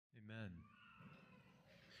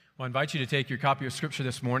Well, I invite you to take your copy of Scripture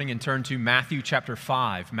this morning and turn to Matthew chapter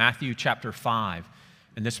 5. Matthew chapter 5.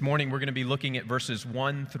 And this morning we're going to be looking at verses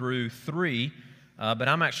 1 through 3, but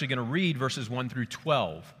I'm actually going to read verses 1 through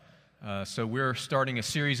 12. So we're starting a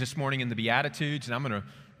series this morning in the Beatitudes, and I'm going to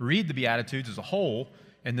read the Beatitudes as a whole,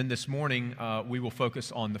 and then this morning we will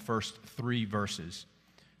focus on the first 3 verses.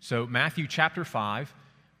 So Matthew chapter 5,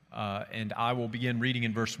 and I will begin reading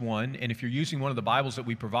in verse 1. And if you're using one of the Bibles that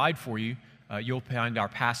we provide for you, you'll find our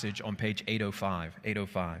passage on page 805.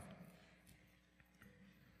 805.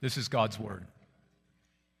 This is God's Word.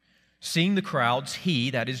 Seeing the crowds, he,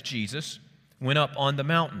 that is Jesus, went up on the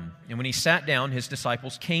mountain. And when he sat down, his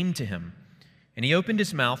disciples came to him. And he opened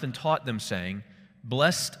his mouth and taught them, saying,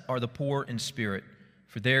 Blessed are the poor in spirit,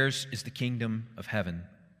 for theirs is the kingdom of heaven.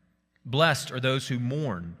 Blessed are those who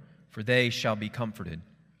mourn, for they shall be comforted.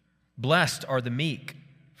 Blessed are the meek,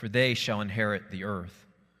 for they shall inherit the earth.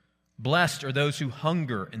 Blessed are those who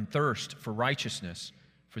hunger and thirst for righteousness,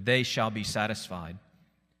 for they shall be satisfied.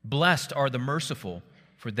 Blessed are the merciful,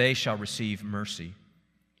 for they shall receive mercy.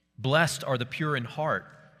 Blessed are the pure in heart,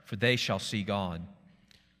 for they shall see God.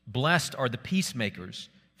 Blessed are the peacemakers,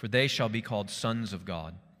 for they shall be called sons of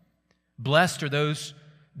God. Blessed are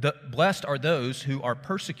those who are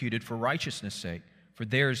persecuted for righteousness' sake, for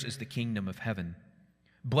theirs is the kingdom of heaven.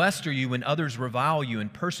 Blessed are you when others revile you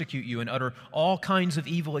and persecute you and utter all kinds of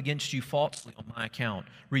evil against you falsely on my account.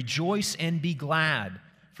 Rejoice and be glad,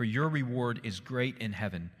 for your reward is great in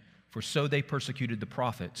heaven. For so they persecuted the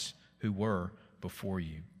prophets who were before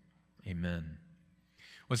you. Amen.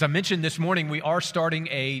 Well, as I mentioned this morning, we are starting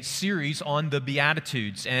a series on the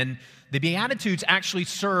Beatitudes. And the Beatitudes actually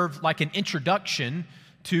serve like an introduction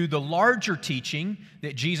to the larger teaching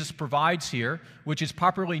that Jesus provides here, which is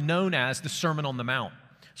popularly known as the Sermon on the Mount.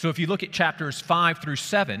 So if you look at chapters 5 through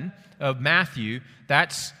 7 of Matthew,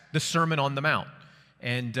 that's the Sermon on the Mount.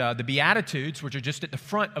 And the Beatitudes, which are just at the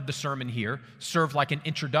front of the sermon here, serve like an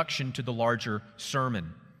introduction to the larger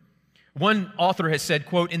sermon. One author has said,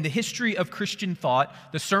 quote, in the history of Christian thought,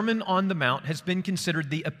 the Sermon on the Mount has been considered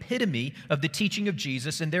the epitome of the teaching of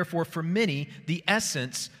Jesus and therefore for many the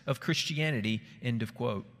essence of Christianity, end of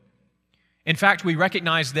quote. In fact, we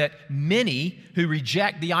recognize that many who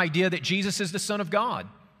reject the idea that Jesus is the Son of God,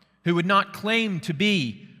 who would not claim to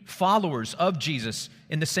be followers of Jesus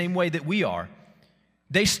in the same way that we are,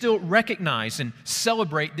 they still recognize and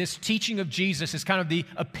celebrate this teaching of Jesus as kind of the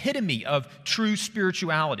epitome of true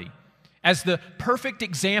spirituality, as the perfect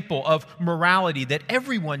example of morality that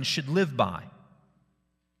everyone should live by.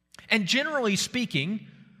 And generally speaking,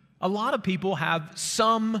 a lot of people have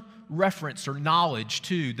some reference or knowledge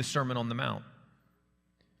to the Sermon on the Mount.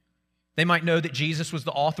 They might know that Jesus was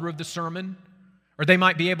the author of the sermon, or they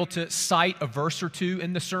might be able to cite a verse or two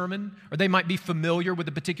in the sermon, or they might be familiar with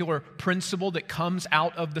a particular principle that comes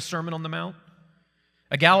out of the Sermon on the Mount.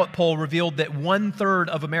 A Gallup poll revealed that 1/3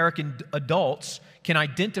 of American adults can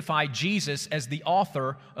identify Jesus as the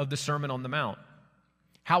author of the Sermon on the Mount.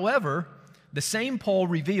 However, the same poll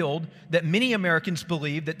revealed that many Americans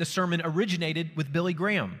believe that the sermon originated with Billy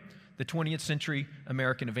Graham, the 20th century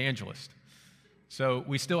American evangelist. So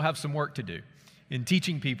we still have some work to do in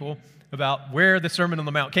teaching people about where the Sermon on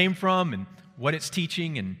the Mount came from and what it's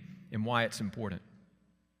teaching and why it's important.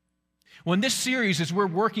 Well, in this series, as we're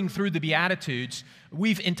working through the Beatitudes,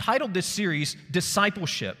 we've entitled this series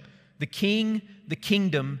Discipleship, the King, the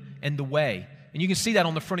Kingdom, and the Way. And you can see that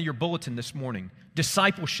on the front of your bulletin this morning.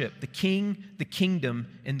 Discipleship, the King, the Kingdom,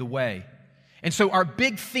 and the Way. And so our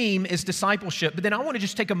big theme is discipleship, but then I want to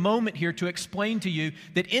just take a moment here to explain to you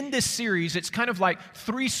that in this series, it's kind of like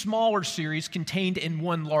 3 smaller series contained in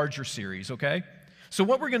one larger series, okay? So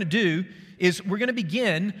what we're going to do is we're going to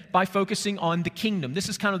begin by focusing on the kingdom. This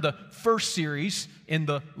is kind of the first series in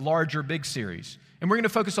the larger big series. And we're going to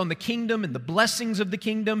focus on the kingdom and the blessings of the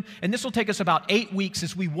kingdom, and this will take us about 8 weeks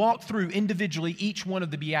as we walk through individually each one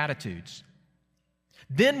of the Beatitudes.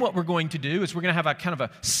 Then what we're going to do is we're going to have a kind of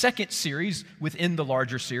a second series within the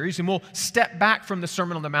larger series, and we'll step back from the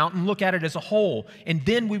Sermon on the Mount and look at it as a whole. And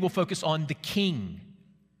then we will focus on the King.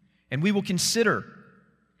 And we will consider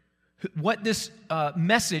what this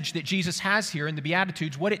message that Jesus has here in the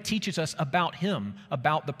Beatitudes, what it teaches us about Him,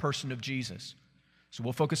 about the person of Jesus. So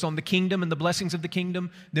we'll focus on the kingdom and the blessings of the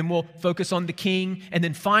kingdom. Then we'll focus on the King. And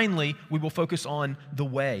then finally, we will focus on the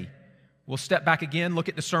way. We'll step back again, look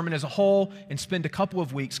at the sermon as a whole, and spend a couple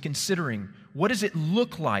of weeks considering what does it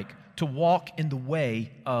look like to walk in the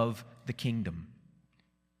way of the kingdom.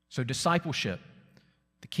 So discipleship,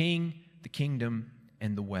 the King, the kingdom,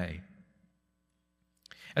 and the way.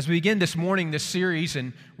 As we begin this morning, this series,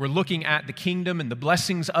 and we're looking at the kingdom and the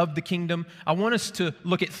blessings of the kingdom, I want us to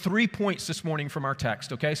look at 3 points this morning from our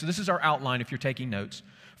text, okay? So this is our outline if you're taking notes.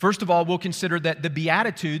 First of all, we'll consider that the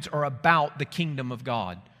Beatitudes are about the kingdom of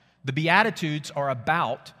God. The Beatitudes are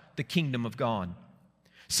about the kingdom of God.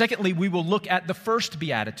 Secondly, we will look at the first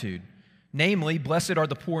Beatitude, namely, blessed are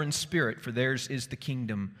the poor in spirit, for theirs is the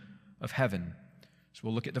kingdom of heaven. So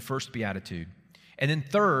we'll look at the first Beatitude. And then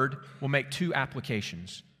third, we'll make two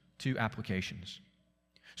applications.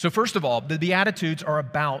 So first of all, the Beatitudes are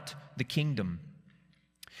about the kingdom.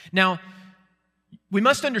 Now, we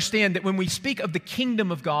must understand that when we speak of the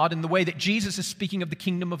kingdom of God and the way that Jesus is speaking of the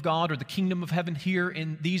kingdom of God or the kingdom of heaven here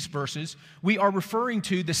in these verses, we are referring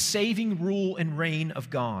to the saving rule and reign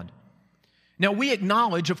of God. Now, we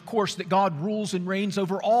acknowledge, of course, that God rules and reigns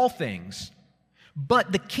over all things.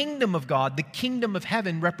 But the kingdom of God, the kingdom of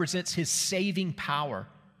heaven, represents His saving power.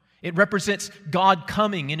 It represents God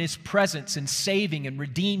coming in His presence and saving and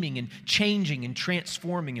redeeming and changing and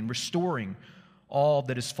transforming and restoring all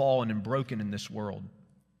that is fallen and broken in this world.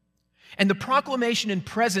 And the proclamation and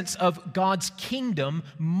presence of God's kingdom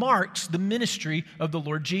marks the ministry of the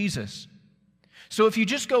Lord Jesus. So if you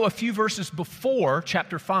just go a few verses before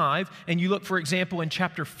chapter 5, and you look, for example, in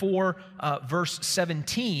chapter 4, verse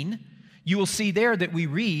 17, you will see there that we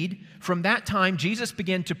read, from that time Jesus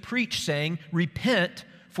began to preach, saying, repent,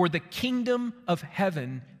 for the kingdom of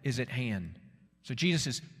heaven is at hand. So Jesus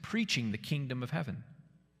is preaching the kingdom of heaven.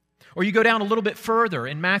 Or you go down a little bit further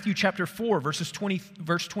in Matthew chapter 4,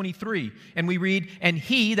 verse 23, and we read, and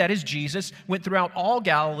He, that is Jesus, went throughout all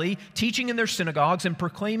Galilee, teaching in their synagogues and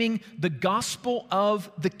proclaiming the gospel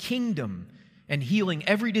of the kingdom and healing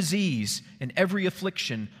every disease and every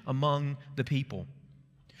affliction among the people.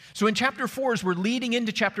 So in chapter 4, as we're leading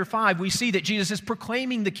into chapter 5, we see that Jesus is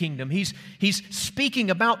proclaiming the kingdom. He's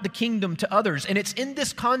speaking about the kingdom to others. And it's in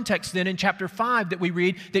this context then in chapter 5 that we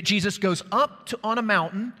read that Jesus goes up on a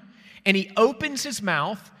mountain and He opens His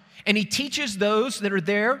mouth and He teaches those that are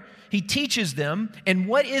there. He teaches them. And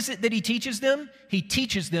what is it that He teaches them? He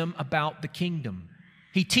teaches them about the kingdom.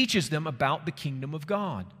 He teaches them about the kingdom of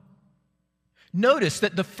God. Notice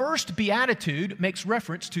that the first beatitude makes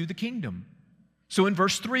reference to the kingdom. So in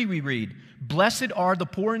verse 3 we read, blessed are the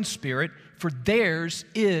poor in spirit, for theirs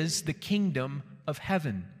is the kingdom of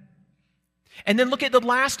heaven. And then look at the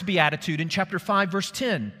last beatitude in chapter 5, verse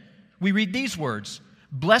 10. We read these words,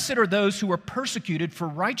 blessed are those who are persecuted for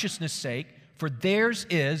righteousness' sake, for theirs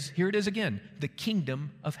is, here it is again, the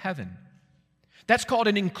kingdom of heaven. That's called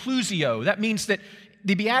an inclusio. That means that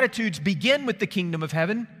the beatitudes begin with the kingdom of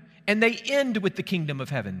heaven and they end with the kingdom of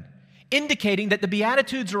heaven, indicating that the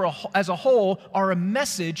Beatitudes as a whole are a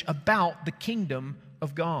message about the kingdom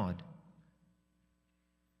of God.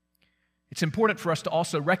 It's important for us to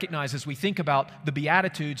also recognize as we think about the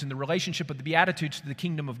Beatitudes and the relationship of the Beatitudes to the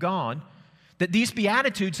kingdom of God, that these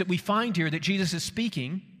Beatitudes that we find here that Jesus is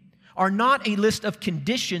speaking are not a list of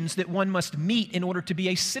conditions that one must meet in order to be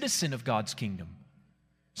a citizen of God's kingdom.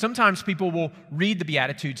 Sometimes people will read the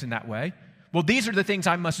Beatitudes in that way. Well, these are the things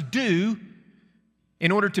I must do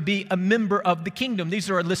in order to be a member of the kingdom. These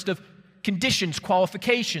are a list of conditions,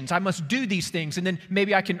 qualifications. I must do these things, and then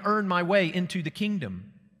maybe I can earn my way into the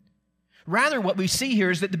kingdom. Rather, what we see here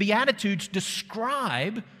is that the Beatitudes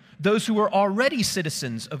describe those who are already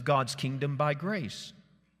citizens of God's kingdom by grace.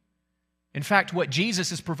 In fact, what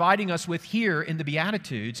Jesus is providing us with here in the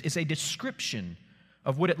Beatitudes is a description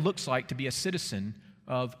of what it looks like to be a citizen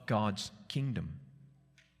of God's kingdom.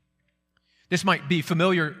 This might be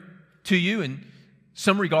familiar to you in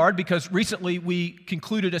some regard, because recently we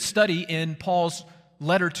concluded a study in Paul's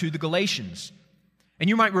letter to the Galatians. And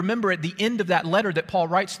you might remember at the end of that letter that Paul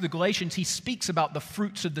writes to the Galatians, he speaks about the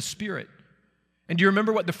fruits of the Spirit. And do you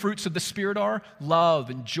remember what the fruits of the Spirit are? Love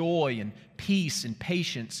and joy and peace and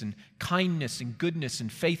patience and kindness and goodness and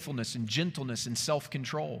faithfulness and gentleness and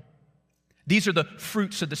self-control. These are the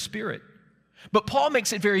fruits of the Spirit. But Paul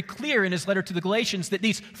makes it very clear in his letter to the Galatians that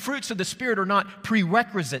these fruits of the Spirit are not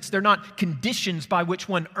prerequisites. They're not conditions by which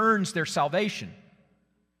one earns their salvation.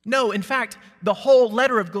 No, in fact, the whole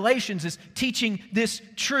letter of Galatians is teaching this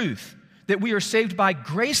truth, that we are saved by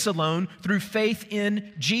grace alone through faith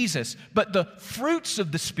in Jesus. But the fruits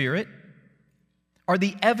of the Spirit are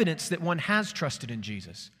the evidence that one has trusted in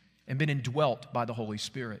Jesus and been indwelt by the Holy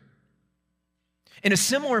Spirit. In a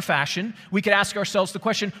similar fashion, we could ask ourselves the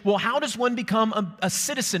question, well, how does one become a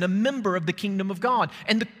citizen, a member of the kingdom of God?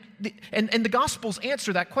 And the Gospels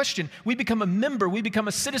answer that question. We become a member, we become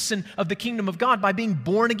a citizen of the kingdom of God by being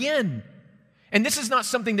born again. And this is not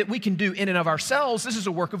something that we can do in and of ourselves. This is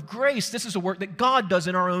a work of grace. This is a work that God does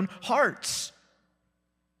in our own hearts.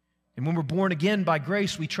 And when we're born again by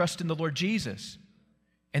grace, we trust in the Lord Jesus.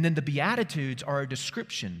 And then the Beatitudes are a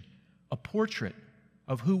description, a portrait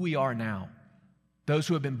of who we are now. Those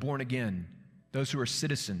who have been born again, those who are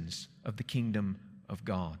citizens of the kingdom of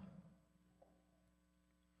God.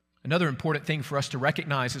 Another important thing for us to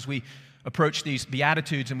recognize as we approach these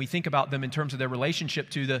Beatitudes and we think about them in terms of their relationship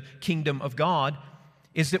to the kingdom of God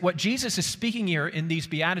is that what Jesus is speaking here in these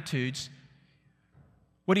Beatitudes,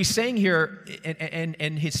 what he's saying here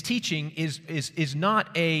and his teaching is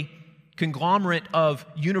not a conglomerate of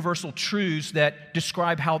universal truths that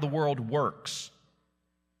describe how the world works.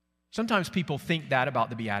 Sometimes people think that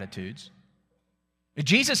about the Beatitudes.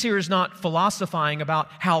 Jesus here is not philosophizing about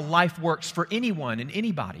how life works for anyone and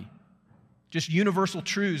anybody, just universal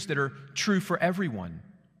truths that are true for everyone.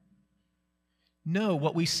 No,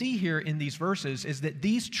 what we see here in these verses is that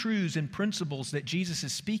these truths and principles that Jesus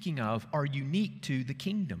is speaking of are unique to the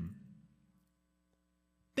kingdom.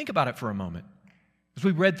 Think about it for a moment as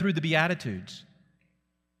we read through the Beatitudes.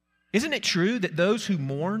 Isn't it true that those who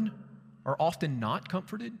mourn are often not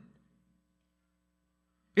comforted?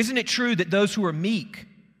 Isn't it true that those who are meek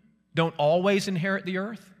don't always inherit the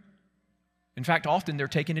earth? In fact, often they're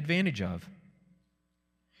taken advantage of.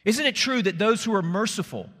 Isn't it true that those who are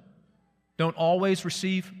merciful don't always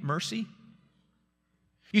receive mercy?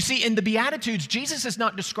 You see, in the Beatitudes, Jesus is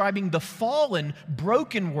not describing the fallen,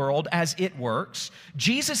 broken world as it works.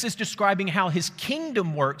 Jesus is describing how his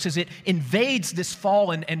kingdom works as it invades this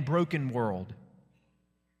fallen and broken world.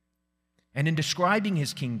 And in describing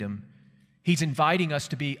his kingdom, he's inviting us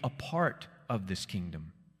to be a part of this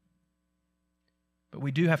kingdom. But we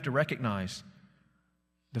do have to recognize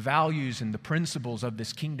the values and the principles of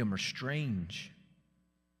this kingdom are strange.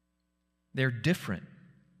 They're different.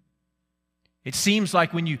 It seems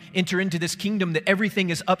like when you enter into this kingdom that everything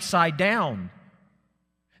is upside down.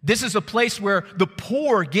 This is a place where the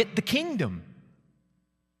poor get the kingdom.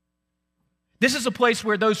 This is a place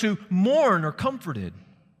where those who mourn are comforted.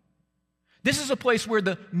 This is a place where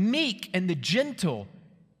the meek and the gentle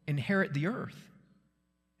inherit the earth,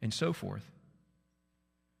 and so forth.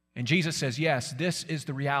 And Jesus says, yes, this is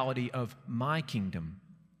the reality of my kingdom.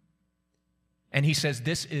 And he says,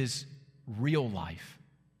 this is real life.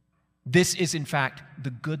 This is, in fact, the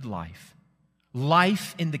good life.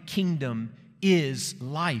 Life in the kingdom is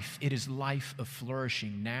life. It is life of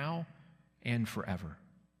flourishing now and forever.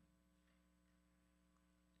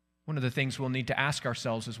 One of the things we'll need to ask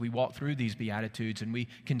ourselves as we walk through these Beatitudes and we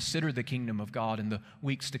consider the kingdom of God in the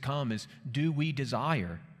weeks to come is, do we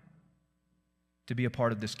desire to be a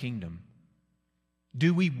part of this kingdom?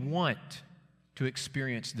 Do we want to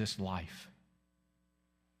experience this life?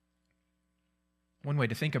 One way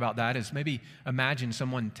to think about that is maybe imagine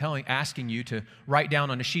someone asking you to write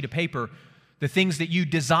down on a sheet of paper the things that you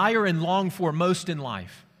desire and long for most in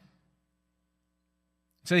life.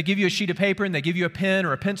 So they give you a sheet of paper and they give you a pen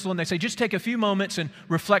or a pencil and they say, just take a few moments and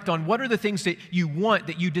reflect on what are the things that you want,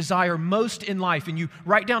 that you desire most in life. And you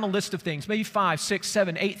write down a list of things, maybe 5, 6,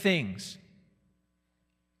 7, 8 things.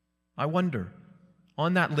 I wonder,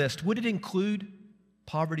 on that list, would it include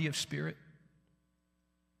poverty of spirit?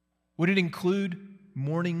 Would it include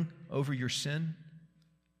mourning over your sin?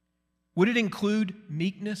 Would it include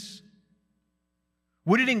meekness?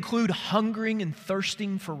 Would it include hungering and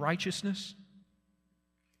thirsting for righteousness?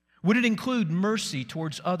 Would it include mercy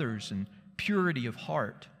towards others and purity of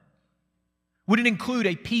heart? Would it include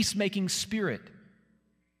a peacemaking spirit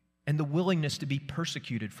and the willingness to be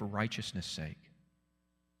persecuted for righteousness' sake?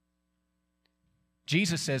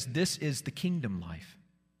 Jesus says this is the kingdom life.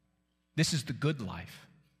 This is the good life.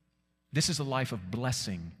 This is a life of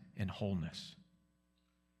blessing and wholeness.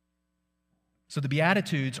 So the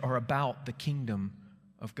Beatitudes are about the kingdom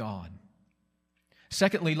of God.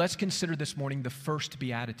 Secondly, let's consider this morning the first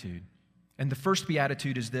beatitude. And the first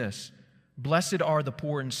beatitude is this: blessed are the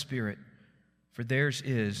poor in spirit, for theirs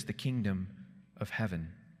is the kingdom of heaven.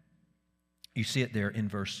 You see it there in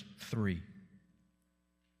verse 3.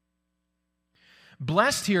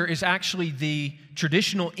 Blessed here is actually the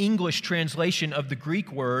traditional English translation of the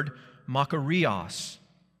Greek word makarios.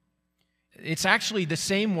 It's actually the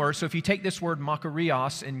same word. So if you take this word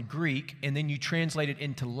makarios in Greek and then you translate it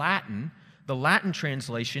into Latin, the Latin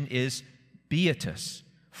translation is beatus,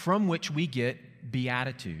 from which we get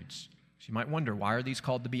beatitudes. So you might wonder, why are these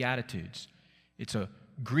called the Beatitudes? It's a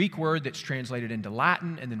Greek word that's translated into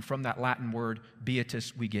Latin, and then from that Latin word,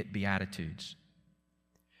 beatus, we get beatitudes.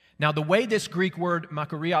 Now, the way this Greek word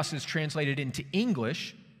makarios is translated into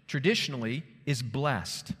English, traditionally, is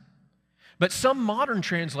blessed. But some modern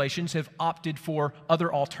translations have opted for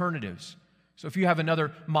other alternatives. So if you have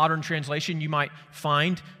another modern translation, you might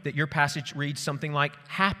find that your passage reads something like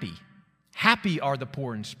happy Happy are the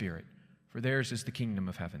poor in spirit, for theirs is the kingdom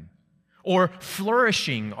of heaven. Or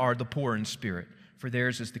flourishing are the poor in spirit, for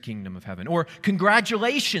theirs is the kingdom of heaven. Or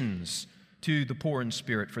congratulations to the poor in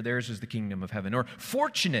spirit, for theirs is the kingdom of heaven. Or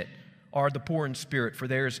fortunate are the poor in spirit, for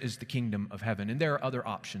theirs is the kingdom of heaven. And there are other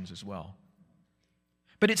options as well.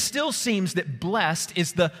 But it still seems that blessed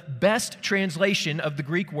is the best translation of the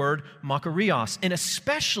Greek word makarios, and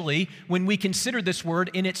especially when we consider this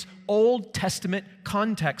word in its Old Testament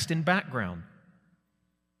context and background.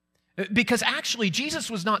 Because actually, Jesus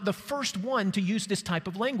was not the first one to use this type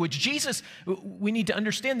of language. Jesus, we need to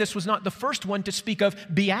understand this, was not the first one to speak of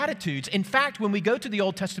beatitudes. In fact, when we go to the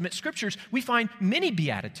Old Testament scriptures, we find many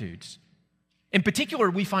beatitudes. In particular,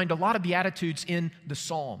 we find a lot of beatitudes in the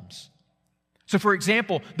Psalms. So, for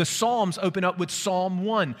example, the Psalms open up with Psalm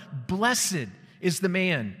 1. Blessed is the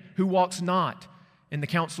man who walks not in the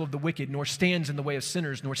counsel of the wicked, nor stands in the way of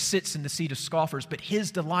sinners, nor sits in the seat of scoffers, but his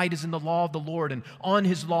delight is in the law of the Lord, and on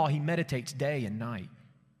his law he meditates day and night.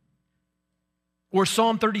 Or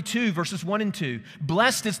Psalm 32, verses 1 and 2.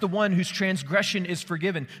 Blessed is the one whose transgression is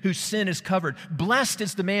forgiven, whose sin is covered. Blessed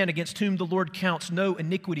is the man against whom the Lord counts no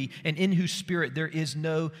iniquity, and in whose spirit there is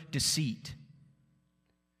no deceit.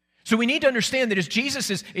 So we need to understand that as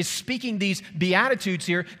Jesus is speaking these beatitudes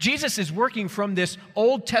here, Jesus is working from this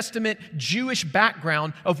Old Testament Jewish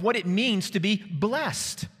background of what it means to be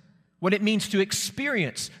blessed, what it means to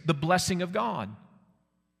experience the blessing of God.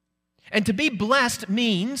 And to be blessed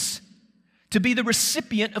means to be the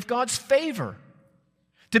recipient of God's favor,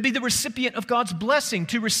 to be the recipient of God's blessing,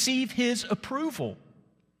 to receive His approval.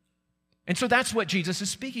 And so that's what Jesus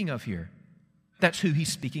is speaking of here. That's who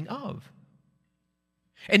He's speaking of.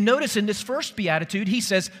 And notice in this first beatitude, he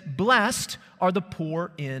says, blessed are the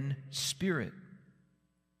poor in spirit.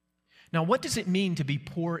 Now, what does it mean to be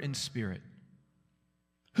poor in spirit?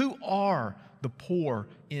 Who are the poor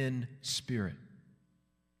in spirit?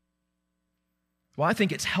 Well, I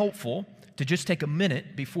think it's helpful to just take a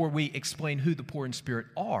minute before we explain who the poor in spirit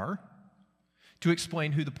are, to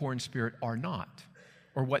explain who the poor in spirit are not,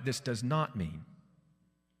 or what this does not mean.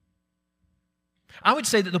 I would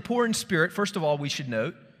say that the poor in spirit, first of all, we should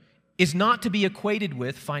note, is not to be equated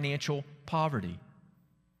with financial poverty.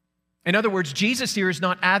 In other words, Jesus here is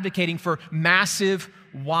not advocating for massive,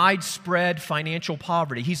 widespread financial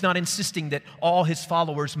poverty. He's not insisting that all his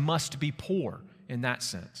followers must be poor in that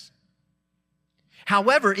sense.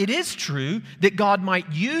 However, it is true that God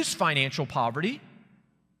might use financial poverty,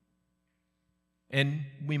 and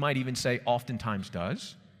we might even say oftentimes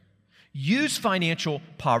does, use financial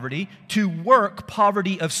poverty to work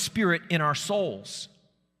poverty of spirit in our souls.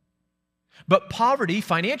 But poverty,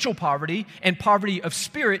 financial poverty, and poverty of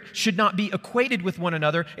spirit should not be equated with one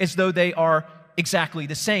another as though they are exactly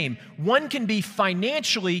the same. One can be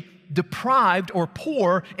financially deprived or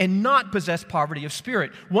poor and not possess poverty of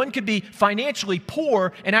spirit. One could be financially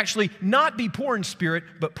poor and actually not be poor in spirit,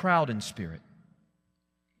 but proud in spirit.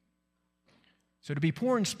 So to be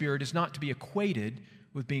poor in spirit is not to be equated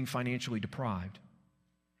with being financially deprived.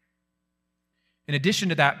 In addition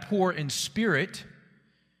to that, poor in spirit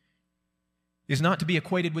is not to be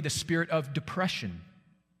equated with a spirit of depression.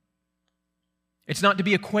 It's not to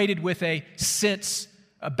be equated with a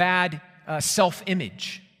bad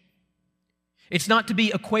self-image. It's not to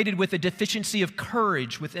be equated with a deficiency of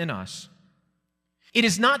courage within us. It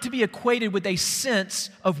is not to be equated with a sense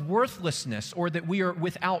of worthlessness or that we are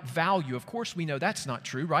without value. Of course, we know that's not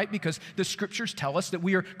true, right? Because the Scriptures tell us that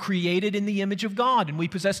we are created in the image of God and we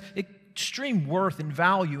possess extreme worth and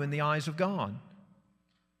value in the eyes of God.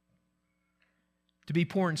 To be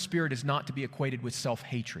poor in spirit is not to be equated with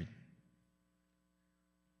self-hatred.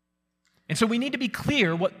 And so we need to be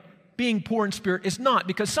clear what being poor in spirit is not,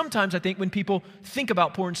 because sometimes I think when people think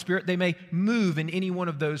about poor in spirit, they may move in any one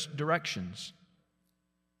of those directions.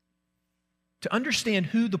 To understand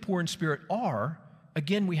who the poor in spirit are,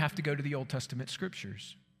 again, we have to go to the Old Testament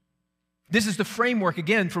Scriptures. This is the framework,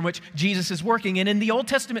 again, from which Jesus is working. And in the Old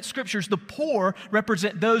Testament Scriptures, the poor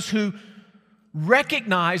represent those who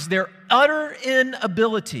recognize their utter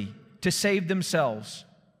inability to save themselves,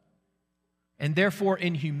 and therefore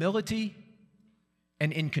in humility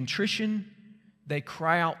and in contrition, they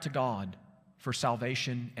cry out to God for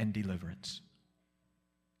salvation and deliverance.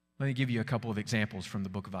 Let me give you a couple of examples from the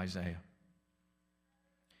book of Isaiah.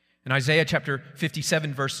 In Isaiah chapter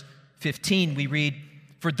 57, verse 15, we read,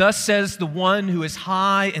 "For thus says the one who is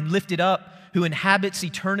high and lifted up, who inhabits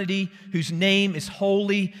eternity, whose name is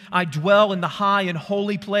holy. I dwell in the high and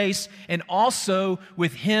holy place, and also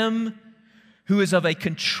with him who is of a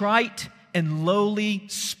contrite and lowly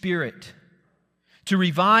spirit, to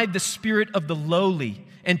revive the spirit of the lowly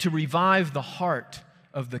and to revive the heart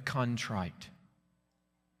of the contrite.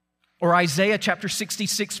 Or Isaiah chapter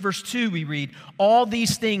 66, verse 2, we read, all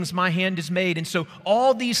these things my hand has made, and so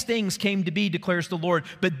all these things came to be, declares the Lord.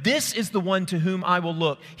 But this is the one to whom I will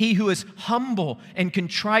look, he who is humble and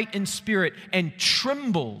contrite in spirit and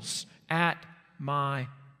trembles at my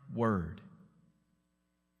word.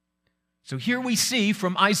 So here we see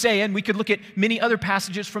from Isaiah, and we could look at many other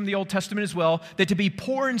passages from the Old Testament as well, that to be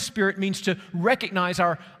poor in spirit means to recognize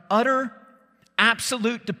our utter,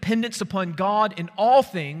 absolute dependence upon God in all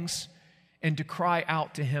things, and to cry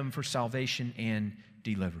out to Him for salvation and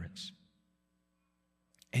deliverance.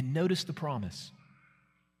 And notice the promise.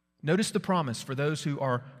 Notice the promise for those who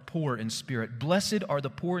are poor in spirit. Blessed are the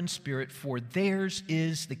poor in spirit, for theirs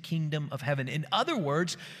is the kingdom of heaven. In other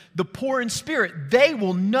words, the poor in spirit, they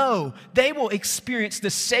will know, they will experience the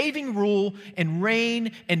saving rule and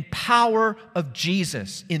reign and power of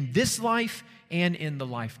Jesus in this life and in the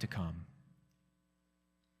life to come.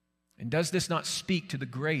 And does this not speak to the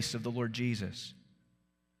grace of the Lord Jesus?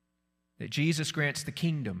 That Jesus grants the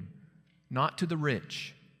kingdom not to the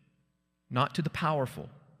rich, not to the powerful,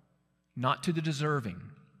 not to the deserving,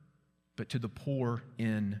 but to the poor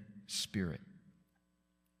in spirit.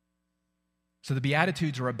 So the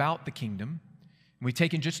Beatitudes are about the kingdom. We've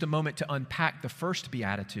taken just a moment to unpack the first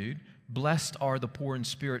Beatitude. Blessed are the poor in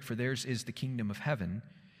spirit, for theirs is the kingdom of heaven.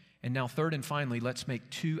 And now third and finally, let's make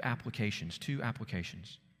two applications.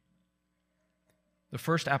 The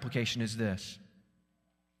first application is this: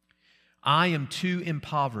 I am too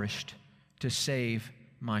impoverished to save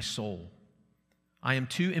my soul. I am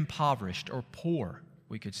too impoverished, or poor,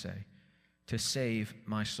 we could say, to save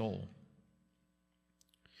my soul.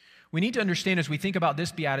 We need to understand, as we think about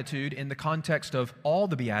this beatitude in the context of all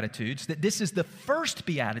the beatitudes, that this is the first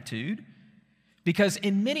beatitude, because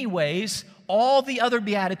in many ways, all the other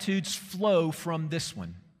beatitudes flow from this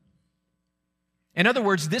one. In other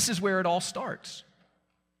words, this is where it all starts.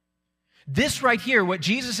 This right here, what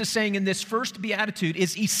Jesus is saying in this first beatitude,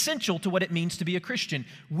 is essential to what it means to be a Christian.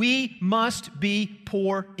 We must be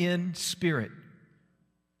poor in spirit.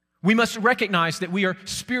 We must recognize that we are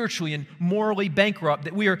spiritually and morally bankrupt,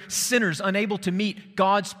 that we are sinners unable to meet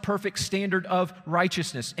God's perfect standard of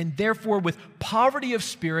righteousness. And therefore, with poverty of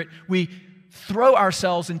spirit, we throw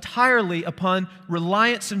ourselves entirely upon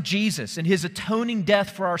reliance on Jesus and His atoning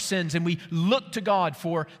death for our sins, and we look to God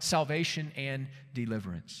for salvation and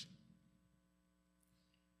deliverance.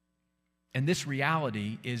 And this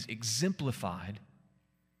reality is exemplified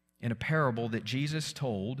in a parable that Jesus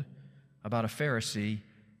told about a Pharisee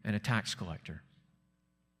and a tax collector.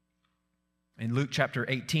 In Luke chapter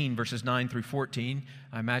 18, verses 9 through 14,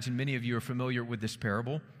 I imagine many of you are familiar with this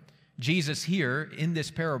parable. Jesus here in this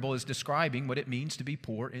parable is describing what it means to be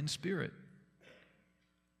poor in spirit.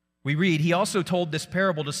 We read, He also told this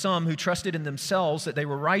parable to some who trusted in themselves that they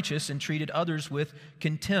were righteous and treated others with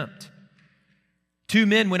contempt. 2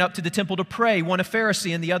 men went up to the temple to pray, one a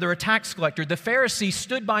Pharisee and the other a tax collector. The Pharisee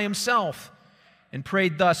stood by himself and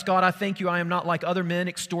prayed thus: God, I thank you I am not like other men,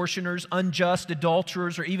 extortioners, unjust,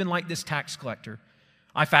 adulterers, or even like this tax collector.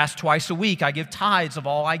 I fast twice a week. I give tithes of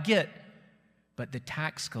all I get. But the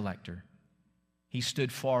tax collector, he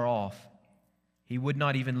stood far off. He would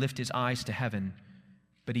not even lift his eyes to heaven,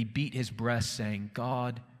 but he beat his breast, saying,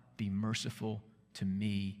 God, be merciful to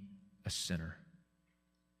me, a sinner.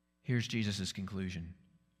 Here's Jesus' conclusion.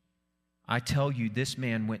 I tell you, this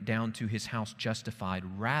man went down to his house justified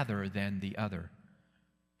rather than the other.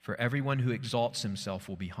 For everyone who exalts himself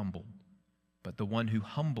will be humbled, but the one who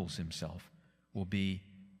humbles himself will be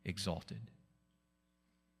exalted.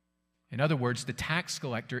 In other words, the tax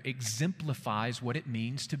collector exemplifies what it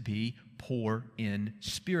means to be poor in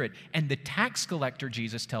spirit. And the tax collector,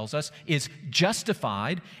 Jesus tells us, is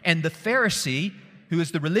justified, and the Pharisee, who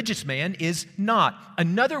is the religious man, is not.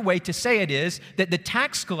 Another way to say it is that the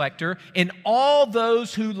tax collector and all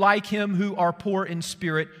those who like him who are poor in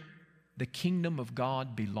spirit, the kingdom of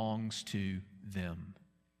God belongs to them.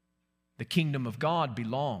 The kingdom of God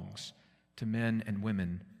belongs to men and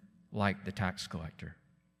women like the tax collector.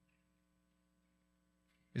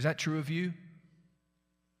 Is that true of you?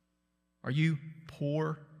 Are you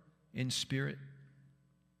poor in spirit?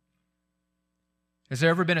 Has there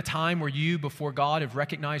ever been a time where you, before God, have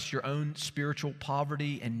recognized your own spiritual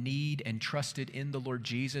poverty and need and trusted in the Lord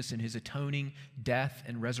Jesus and His atoning death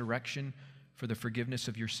and resurrection for the forgiveness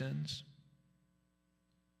of your sins?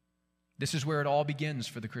 This is where it all begins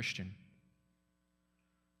for the Christian.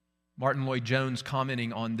 Martin Lloyd-Jones,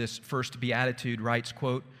 commenting on this first beatitude, writes,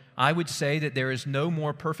 quote, I would say that there is no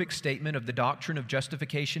more perfect statement of the doctrine of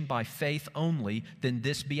justification by faith only than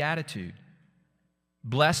this beatitude.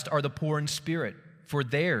 Blessed are the poor in spirit, for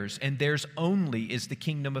theirs, and theirs only, is the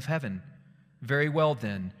kingdom of heaven. Very well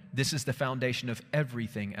then, this is the foundation of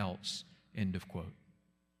everything else." End of quote.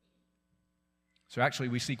 So actually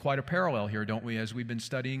we see quite a parallel here, don't we, as we've been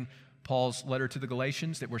studying Paul's letter to the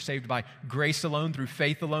Galatians, that we're saved by grace alone, through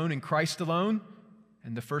faith alone, in Christ alone.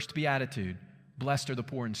 And the first beatitude, blessed are the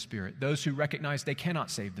poor in spirit, those who recognize they cannot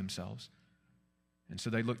save themselves. And so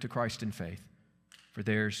they look to Christ in faith, for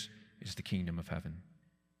theirs is the kingdom of heaven.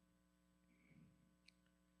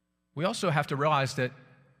 We also have to realize that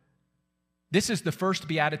this is the first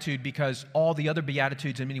beatitude because all the other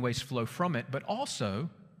beatitudes in many ways flow from it, but also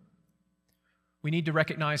we need to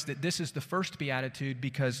recognize that this is the first beatitude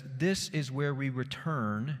because this is where we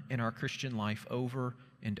return in our Christian life over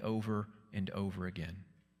and over and over again.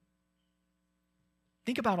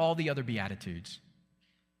 Think about all the other beatitudes.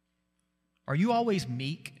 Are you always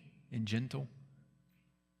meek and gentle?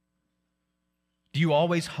 Do you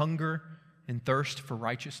always hunger and thirst for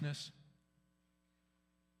righteousness?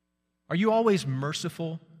 Are you always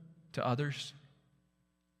merciful to others?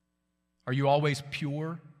 Are you always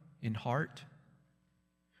pure in heart?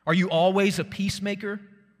 Are you always a peacemaker?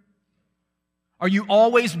 Are you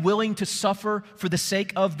always willing to suffer for the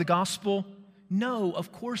sake of the gospel? No,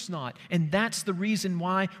 of course not. And that's the reason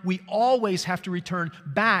why we always have to return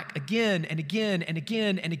back again and again and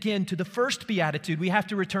again and again to the first beatitude. We have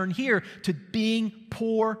to return here to being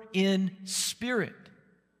poor in spirit.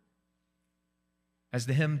 As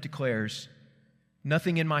the hymn declares,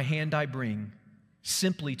 "Nothing in my hand I bring,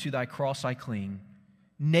 simply to thy cross I cling.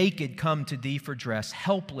 Naked come to thee for dress,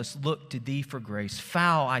 helpless look to thee for grace.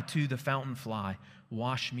 Foul I to the fountain fly,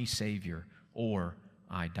 wash me, Savior, or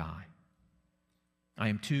I die. I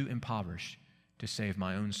am too impoverished to save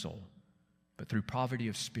my own soul, but through poverty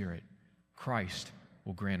of spirit, Christ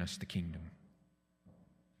will grant us the kingdom."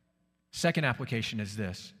 Second application is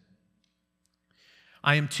this: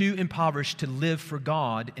 I am too impoverished to live for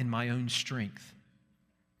God in my own strength.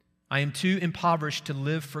 I am too impoverished to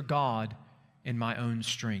live for God in my own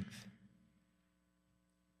strength.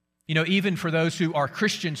 You know, even for those who are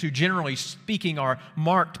Christians, who generally speaking are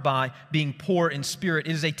marked by being poor in spirit,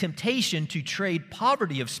 it is a temptation to trade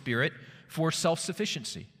poverty of spirit for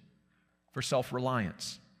self-sufficiency, for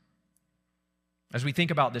self-reliance. As we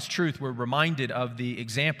think about this truth, we're reminded of the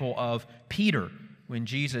example of Peter when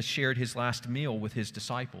Jesus shared his last meal with his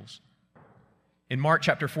disciples. In Mark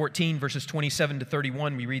chapter 14, verses 27 to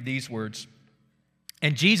 31, we read these words,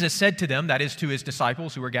 "And Jesus said to them," that is to his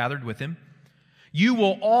disciples who were gathered with him, "You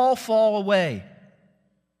will all fall away.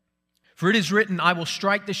 For it is written, I will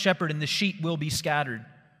strike the shepherd and the sheep will be scattered.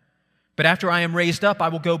 But after I am raised up, I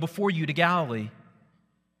will go before you to Galilee."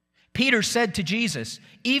 Peter said to Jesus,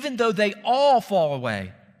 "Even though they all fall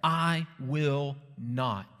away, I will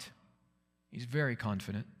not." He's very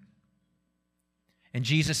confident. And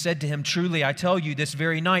Jesus said to him, "Truly I tell you, this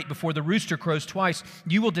very night before the rooster crows twice,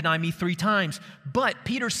 you will deny me 3 times. But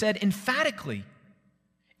Peter said emphatically,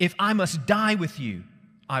 "If I must die with you,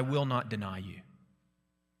 I will not deny you."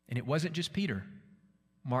 And it wasn't just Peter.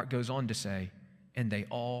 Mark goes on to say, "And they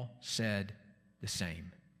all said the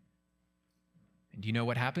same." And do you know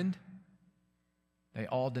what happened? They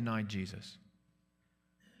all denied Jesus.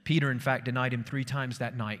 Peter, in fact, denied him 3 times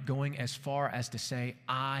that night, going as far as to say,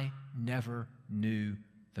 "I never knew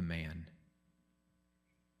the man."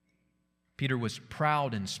 Peter was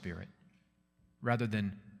proud in spirit rather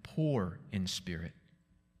than poor in spirit,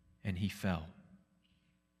 and he fell.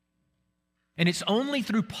 And it's only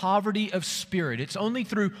through poverty of spirit, it's only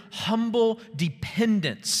through humble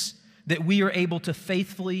dependence that we are able to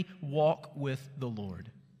faithfully walk with the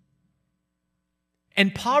Lord.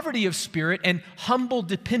 And poverty of spirit and humble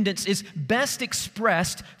dependence is best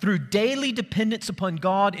expressed through daily dependence upon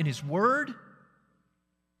God and His Word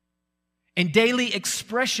and daily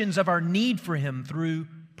expressions of our need for Him through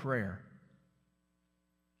prayer.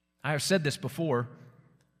 I have said this before,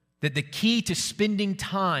 that the key to spending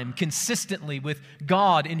time consistently with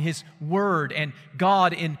God in His Word and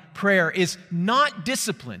God in prayer is not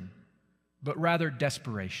discipline, but rather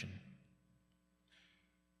desperation.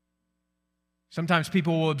 Sometimes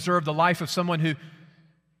people will observe the life of someone who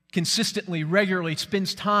consistently, regularly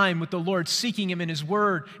spends time with the Lord, seeking Him in His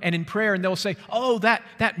Word and in prayer, and they'll say, "Oh,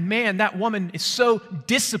 that man, that woman is so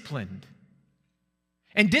disciplined."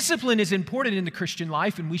 And discipline is important in the Christian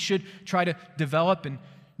life, and we should try to develop and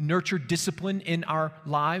nurture discipline in our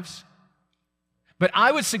lives. But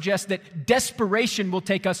I would suggest that desperation will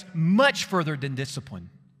take us much further than discipline.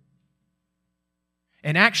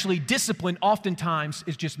 And actually, discipline oftentimes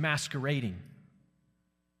is just masquerading,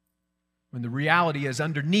 when the reality is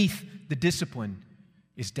underneath the discipline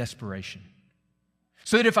is desperation.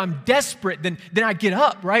 So that if I'm desperate, then I get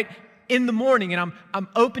up, right, in the morning, and I'm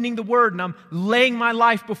opening the Word, and I'm laying my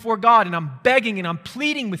life before God, and I'm begging and I'm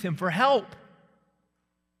pleading with Him for help.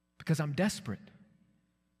 Because I'm desperate.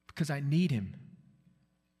 Because I need Him.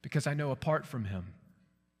 Because I know apart from Him,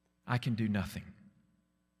 I can do nothing.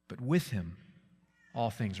 But with Him, all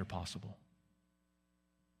things are possible.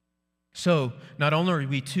 So, not only are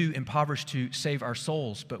we too impoverished to save our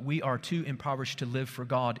souls, but we are too impoverished to live for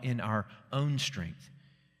God in our own strength.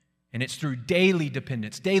 And it's through daily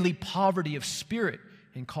dependence, daily poverty of spirit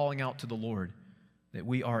in calling out to the Lord that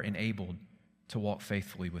we are enabled to walk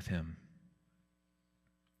faithfully with Him.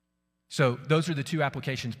 So, those are the two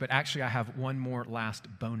applications, but actually I have one more last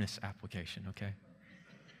bonus application, okay?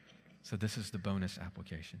 So this is the bonus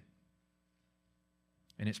application.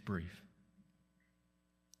 And it's brief.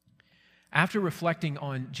 After reflecting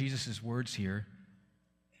on Jesus' words here,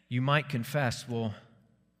 you might confess, well,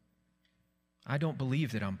 I don't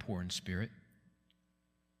believe that I'm poor in spirit.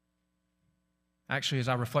 Actually, as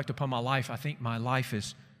I reflect upon my life, I think my life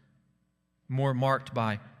is more marked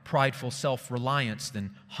by prideful self-reliance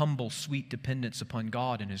than humble, sweet dependence upon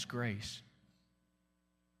God and His grace.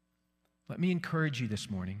 Let me encourage you this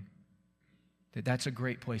morning that that's a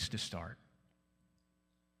great place to start.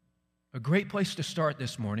 A great place to start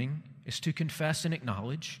this morning is to confess and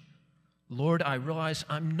acknowledge, Lord, I realize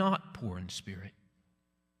I'm not poor in spirit.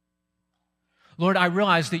 Lord, I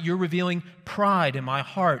realize that You're revealing pride in my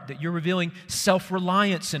heart, that You're revealing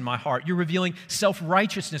self-reliance in my heart, You're revealing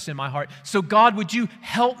self-righteousness in my heart. So God, would You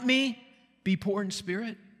help me be poor in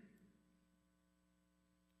spirit?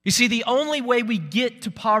 You see, the only way we get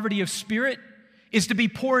to poverty of spirit is to be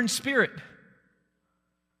poor in spirit.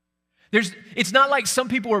 It's not like some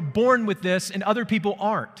people are born with this and other people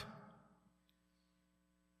aren't.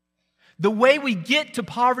 The way we get to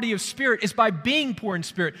poverty of spirit is by being poor in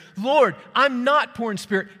spirit. Lord, I'm not poor in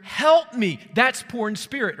spirit. Help me. That's poor in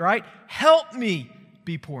spirit, right? Help me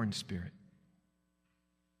be poor in spirit.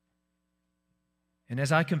 And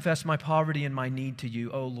as I confess my poverty and my need to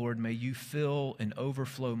You, oh Lord, may You fill and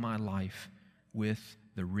overflow my life with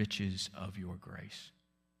the riches of Your grace.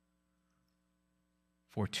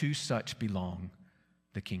 For to such belong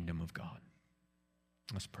the kingdom of God.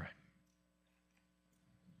 Let's pray.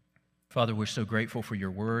 Father, we're so grateful for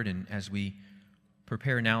Your word, and as we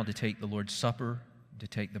prepare now to take the Lord's Supper, to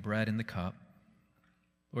take the bread and the cup,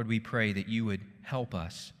 Lord, we pray that You would help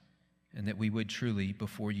us and that we would truly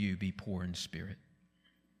before You be poor in spirit.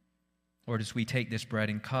 Lord, as we take this bread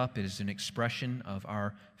and cup, it is an expression of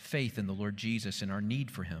our faith in the Lord Jesus and our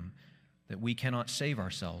need for Him, that we cannot save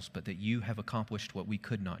ourselves, but that You have accomplished what we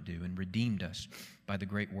could not do and redeemed us by the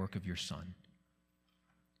great work of Your Son.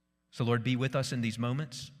 So, Lord, be with us in these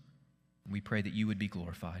moments. We pray that You would be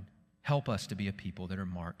glorified. Help us to be a people that are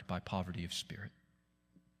marked by poverty of spirit.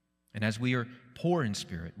 And as we are poor in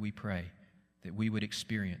spirit, we pray that we would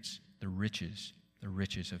experience the riches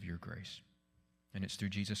of Your grace. And it's through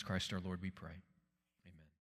Jesus Christ our Lord we pray.